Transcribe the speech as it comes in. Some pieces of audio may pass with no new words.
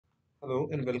Hello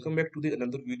and welcome back to the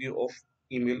another video of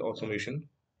email automation.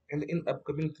 And in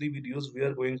upcoming three videos, we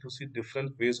are going to see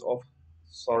different ways of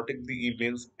sorting the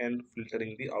emails and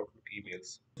filtering the Outlook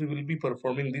emails. We will be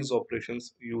performing these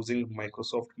operations using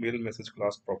Microsoft Mail Message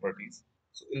Class properties.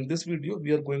 So in this video,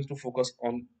 we are going to focus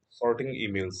on sorting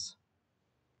emails.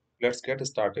 Let's get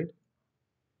started.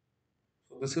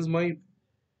 So this is my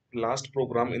last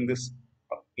program in this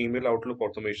email Outlook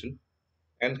automation.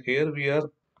 And here we are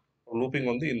looping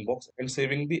on the inbox and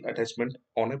saving the attachment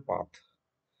on a path.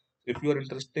 If you are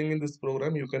interested in this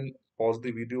program, you can pause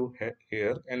the video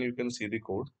here and you can see the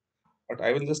code. But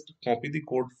I will just copy the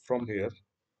code from here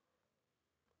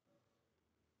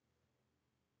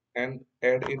and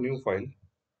add a new file,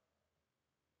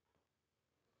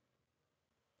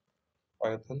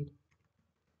 Python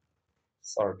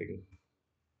sorting.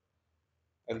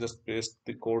 I'll just paste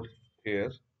the code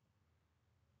here.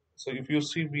 So if you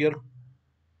see, we are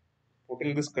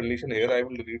putting this condition here. I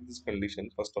will read this condition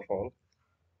first of all.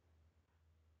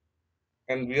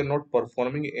 And we are not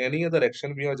performing any other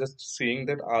action. We are just seeing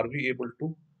that are we able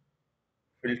to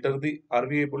are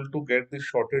we able to get the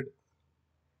shorted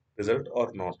result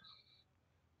or not.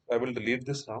 I will delete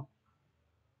this now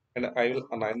and I will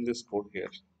align this code here.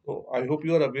 So I hope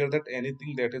you are aware that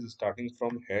anything that is starting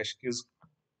from hash is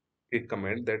a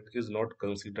command that is not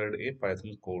considered a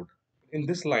Python code. In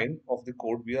this line of the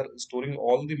code, we are storing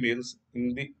all the mails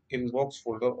in the inbox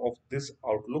folder of this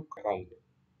Outlook account.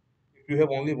 If you have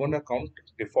only one account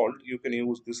default, you can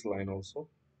use this line also,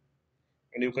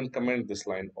 and you can comment this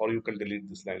line or you can delete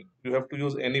this line. You have to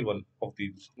use any one of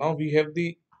these. Now we have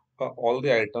the all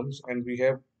the items and we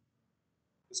have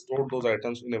stored those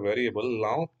items in a variable.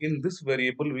 Now in this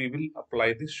variable, we will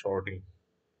apply the sorting.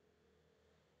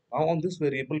 Now on this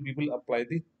variable, we will apply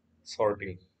the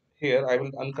sorting. Here I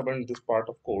will uncomment this part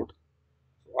of code.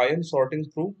 So I am sorting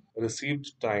through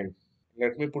received time.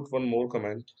 Let me put one more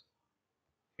comment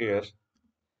here.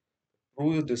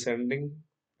 True is descending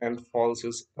and false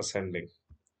is ascending.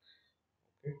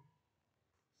 Okay.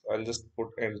 So I'll just put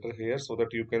enter here so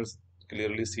that you can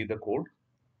clearly see the code.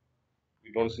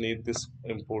 We don't need this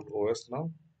import OS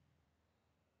now.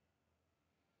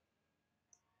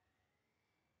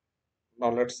 Now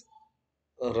let's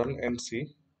run and see.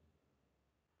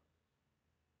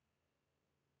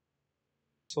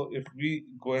 So if we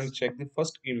go and check the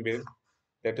first email,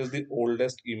 that is the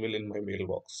oldest email in my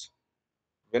mailbox.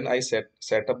 When I set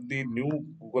up the new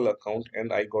Google account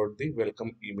and I got the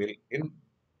welcome email in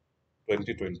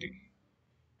 2020.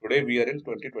 Today we are in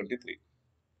 2023.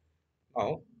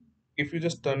 Now, if you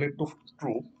just turn it to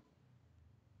true,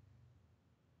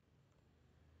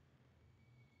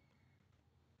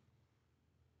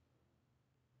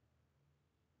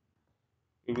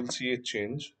 you will see a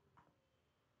change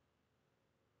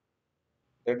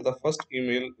that the first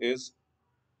email is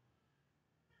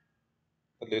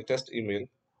the latest email.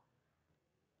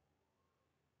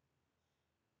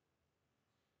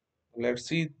 Let's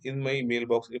see in my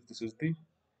mailbox if this is the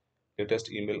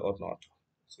latest email or not.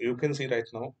 So you can see right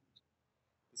now,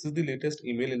 this is the latest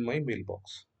email in my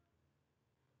mailbox.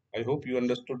 I hope you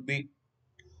understood the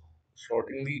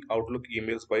sorting the Outlook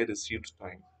emails by received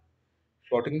time.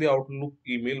 Sorting the Outlook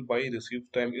email by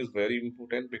received time is very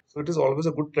important. So it is always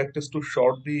a good practice to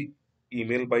sort the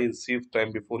email by received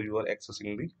time before you are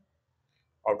accessing the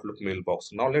Outlook mailbox.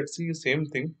 Now let's see the same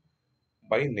thing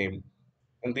by name.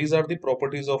 And these are the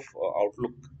properties of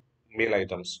Outlook mail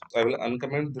items. I will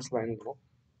uncomment this line now.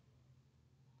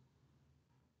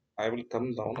 I will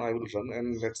come down, I will run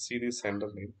and let's see the sender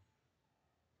name.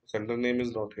 Sender name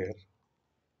is not here.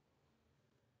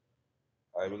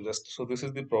 I will just, so this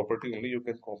is the property only you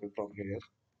can copy from here.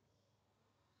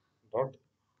 Dot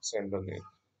sender name.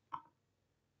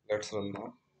 Let's run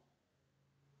now.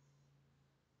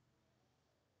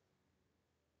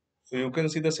 So you can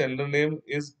see the sender name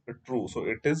is true. So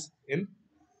it is in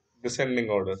descending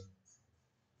order.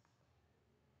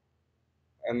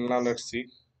 And now let's see.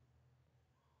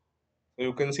 So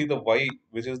you can see the Y,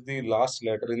 which is the last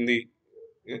letter in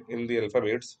the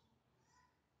alphabets.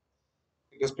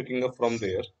 It is picking up from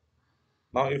there.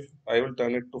 Now if I will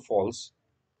turn it to false,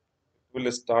 it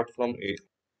will start from A.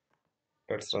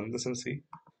 Let's run this and see.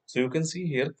 So you can see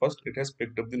here first it has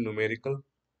picked up the numerical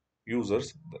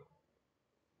users,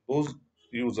 those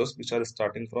users which are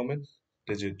starting from a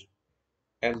digit.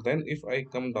 And then if I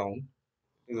come down,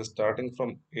 it is starting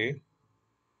from A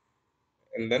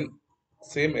and then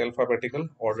same alphabetical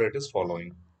order it is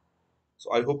following.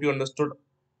 So I hope you understood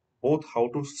both how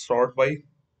to sort by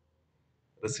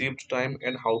received time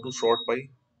and how to sort by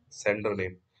sender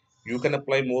name. You can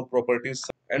apply more properties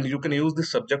and you can use the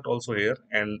subject also here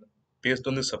and Based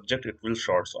on the subject, it will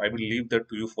short. So I will leave that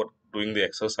to you for doing the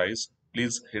exercise.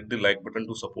 Please hit the like button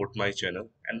to support my channel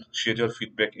and share your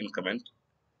feedback in comment.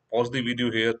 Pause the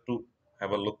video here to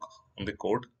have a look on the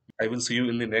code. I will see you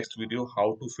in the next video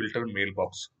how to filter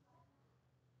mailbox.